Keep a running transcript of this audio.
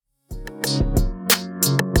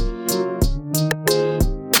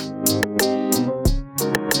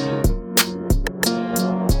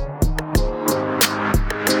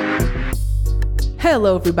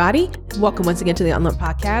Hello, everybody. Welcome once again to the Unlearn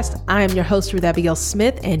Podcast. I am your host, Ruth Abigail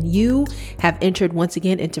Smith, and you have entered once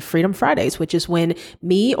again into Freedom Fridays, which is when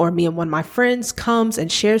me and one of my friends comes and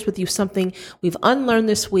shares with you something we've unlearned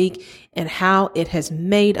this week and how it has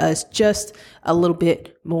made us just a little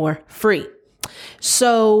bit more free.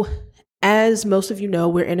 So, as most of you know,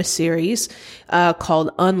 we're in a series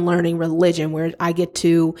called Unlearning Religion, where I get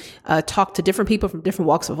to talk to different people from different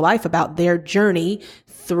walks of life about their journey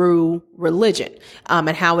through religion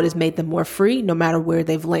and how it has made them more free no matter where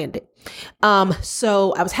they've landed.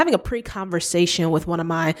 So I was having a pre-conversation with one of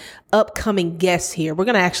my upcoming guests here. We're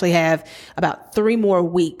going to actually have about 3 more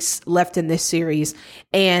weeks left in this series.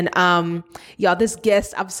 And y'all, this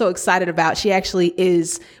guest I'm so excited about. She actually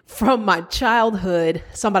is from my childhood,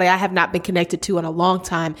 somebody I have not been connected to in a long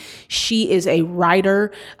time. She is a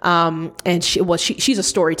writer, and she's a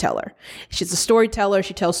storyteller. She's a storyteller.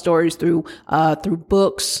 She tells stories through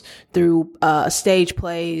books, through stage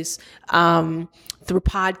plays, through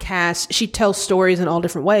podcasts. She tells stories in all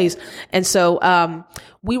different ways. And so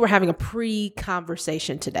we were having a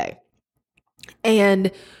pre-conversation today,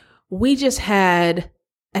 and we just had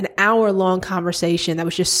an hour-long conversation that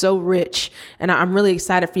was just so rich. And I'm really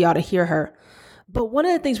excited for y'all to hear her. But one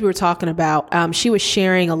of the things we were talking about, she was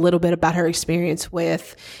sharing a little bit about her experience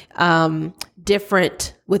with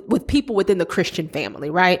with people within the Christian family,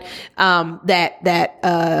 right?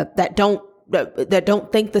 That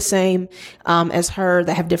don't think the same as her,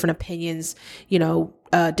 that have different opinions,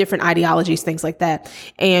 different ideologies, things like that.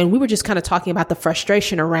 And we were just kind of talking about the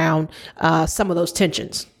frustration around some of those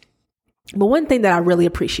tensions. But one thing that I really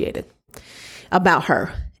appreciated about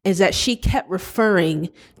her is that she kept referring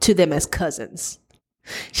to them as cousins.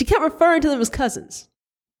 She kept referring to them as cousins.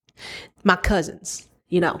 My cousins,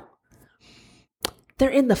 they're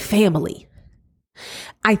in the family.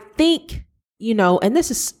 I think, and this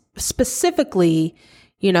is specifically,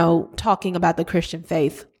 talking about the Christian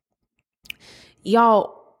faith.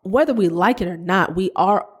 Y'all, whether we like it or not, we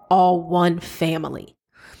are all one family.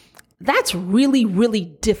 That's really, really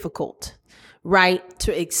difficult, right,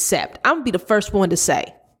 to accept. I'm going to be the first one to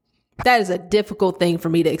say that is a difficult thing for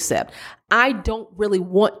me to accept. I don't really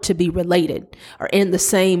want to be related or in the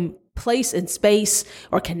same place and space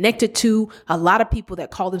or connected to a lot of people that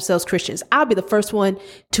call themselves Christians. I'll be the first one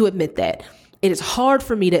to admit that. It is hard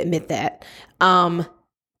for me to admit that, and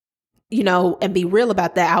be real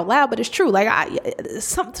about that out loud, but it's true. Like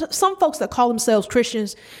some folks that call themselves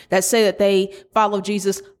Christians that say that they follow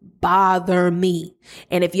Jesus bother me.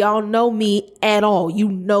 And if y'all know me at all, you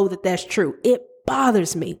know that that's true. It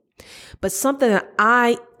bothers me. But something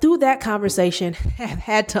that through that conversation, have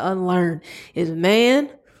had to unlearn is,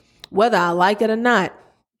 man, whether I like it or not,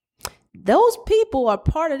 those people are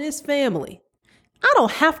part of this family. I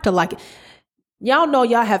don't have to like it. Y'all know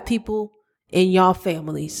y'all have people in y'all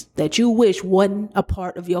families that you wish wasn't a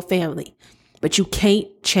part of your family, but you can't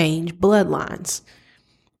change bloodlines.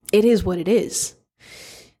 It is what it is.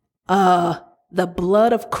 The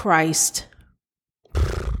blood of Christ.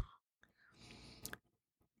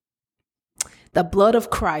 The blood of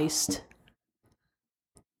Christ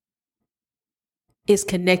is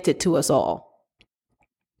connected to us all.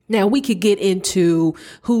 Now, we could get into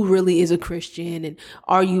who really is a Christian and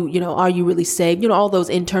are you really saved? All those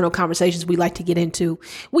internal conversations we like to get into.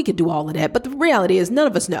 We could do all of that. But the reality is none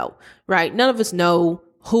of us know, right? None of us know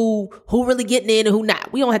who really getting in and who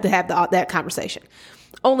not. We don't have to have that conversation.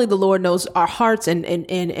 Only the Lord knows our hearts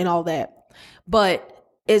and all that. But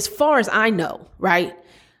as far as I know, right?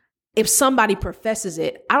 If somebody professes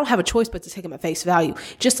it, I don't have a choice but to take them at face value.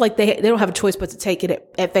 Just like they don't have a choice but to take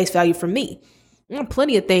it at face value from me. There are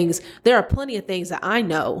plenty of things that I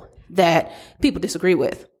know that people disagree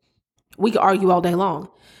with. We can argue all day long,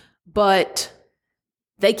 but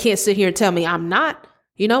they can't sit here and tell me I'm not,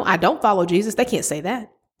 I don't follow Jesus. They can't say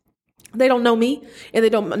that. They don't know me and they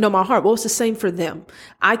don't know my heart. Well, it's the same for them.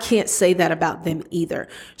 I can't say that about them either.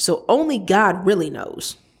 So only God really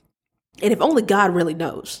knows. And if only God really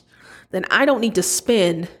knows, then I don't need to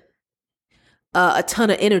spend a ton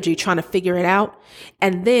of energy trying to figure it out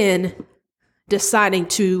and then deciding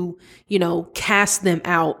to, cast them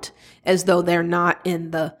out as though they're not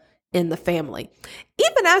in the family.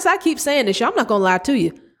 Even as I keep saying this, I'm not going to lie to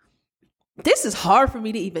you. This is hard for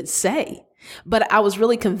me to even say, but I was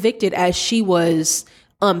really convicted as she was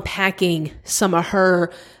unpacking some of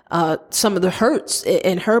the hurts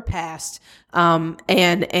in her past,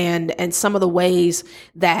 and some of the ways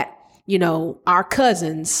that, our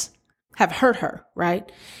cousins have hurt her. Right.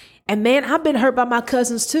 And man, I've been hurt by my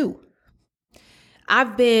cousins too. I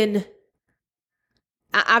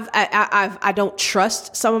don't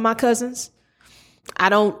trust some of my cousins. I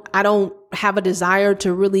don't have a desire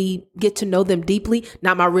to really get to know them deeply.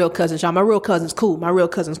 Not my real cousins, y'all. My real cousin's cool.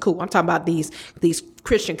 I'm talking about these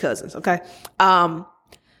Christian cousins. Okay.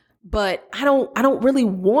 But I don't really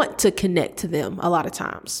want to connect to them a lot of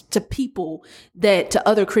times, to people to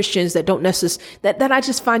other Christians that don't necessarily, that I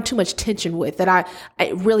just find too much tension with,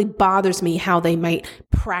 it really bothers me how they might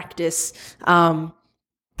practice the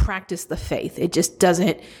faith. It just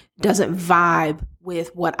doesn't vibe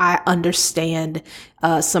with what I understand,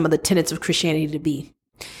 some of the tenets of Christianity to be.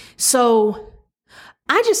 So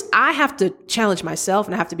I have to challenge myself,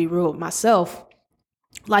 and I have to be real with myself,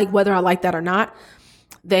 like whether I like that or not.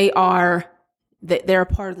 They're a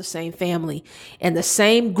part of the same family, and the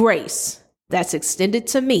same grace that's extended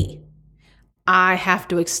to me, I have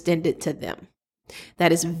to extend it to them.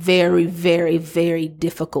 That is very, very, very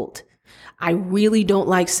difficult. I really don't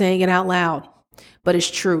like saying it out loud, but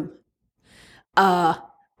it's true.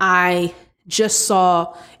 I just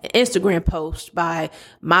saw an Instagram post by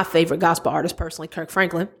my favorite gospel artist personally, Kirk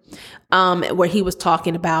Franklin, where he was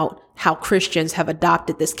talking about how Christians have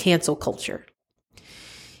adopted this cancel culture.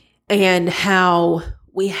 And how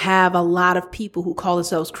we have a lot of people who call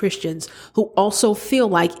themselves Christians who also feel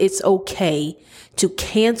like it's okay to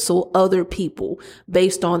cancel other people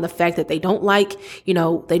based on the fact that they don't like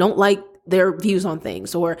their views on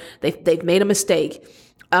things, or they've made a mistake,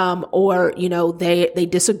 or they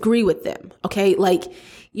disagree with them. Okay,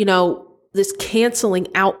 this canceling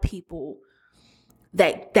out people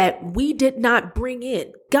that we did not bring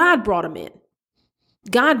in. God brought them in.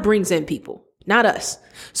 God brings in people, not us.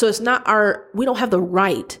 So it's not we don't have the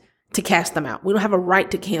right to cast them out. We don't have a right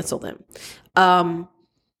to cancel them. And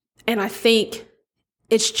I think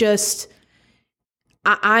it's just,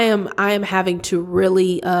 I am having to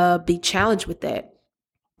really be challenged with that.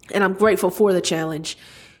 And I'm grateful for the challenge,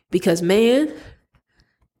 because man,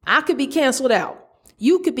 I could be canceled out.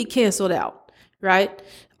 You could be canceled out. Right.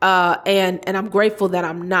 And I'm grateful that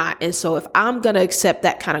I'm not. And so if I'm going to accept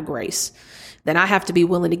that kind of grace, then I have to be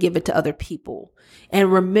willing to give it to other people.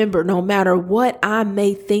 And remember, no matter what I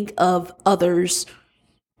may think of others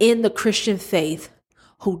in the Christian faith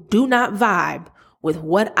who do not vibe with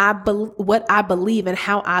what I believe and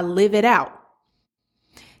how I live it out,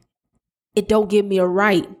 it don't give me a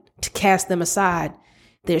right to cast them aside.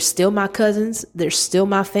 They're still my cousins. They're still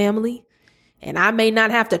my family. And I may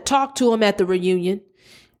not have to talk to them at the reunion.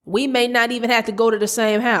 We may not even have to go to the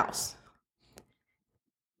same house.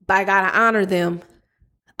 But I got to honor them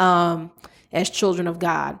as children of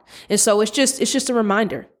God. And so it's just a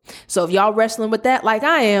reminder. So if y'all wrestling with that like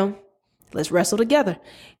I am, let's wrestle together.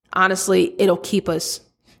 Honestly, it'll keep us,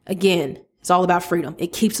 again, it's all about freedom.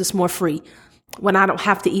 It keeps us more free when I don't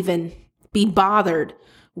have to even be bothered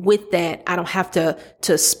with that. I don't have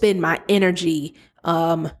to spend my energy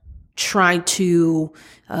trying to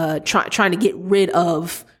get rid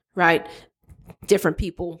of, right, different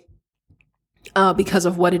people because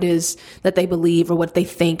of what it is that they believe or what they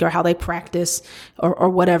think or how they practice or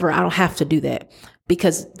whatever. I don't have to do that,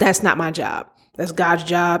 because that's not my job. That's God's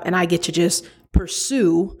job. And I get to just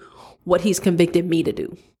pursue what he's convicted me to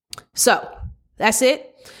do. So that's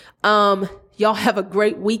it. Y'all have a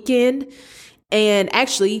great weekend. And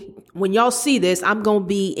actually, when y'all see this, I'm going to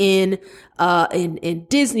be in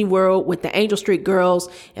Disney World with the Angel Street Girls.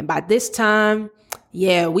 And by this time,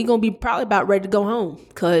 yeah, we're going to be probably about ready to go home,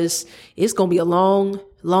 because it's going to be a long,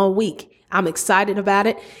 long week. I'm excited about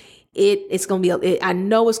it. It's going to be, I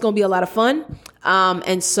know it's going to be a lot of fun.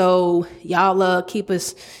 And so y'all, keep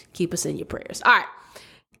us in your prayers. All right.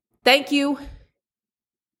 Thank you.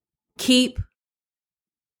 Keep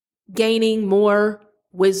gaining more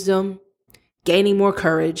wisdom, gaining more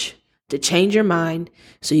courage to change your mind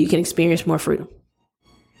so you can experience more freedom.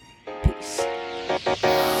 Peace.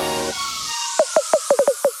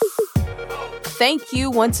 Thank you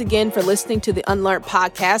once again for listening to the Unlearned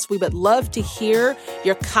podcast. We would love to hear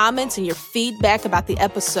your comments and your feedback about the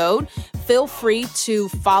episode. Feel free to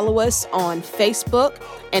follow us on Facebook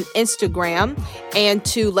and Instagram and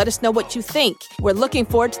to let us know what you think. We're looking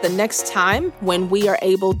forward to the next time when we are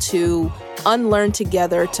able to unlearn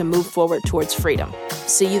together to move forward towards freedom.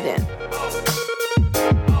 See you then.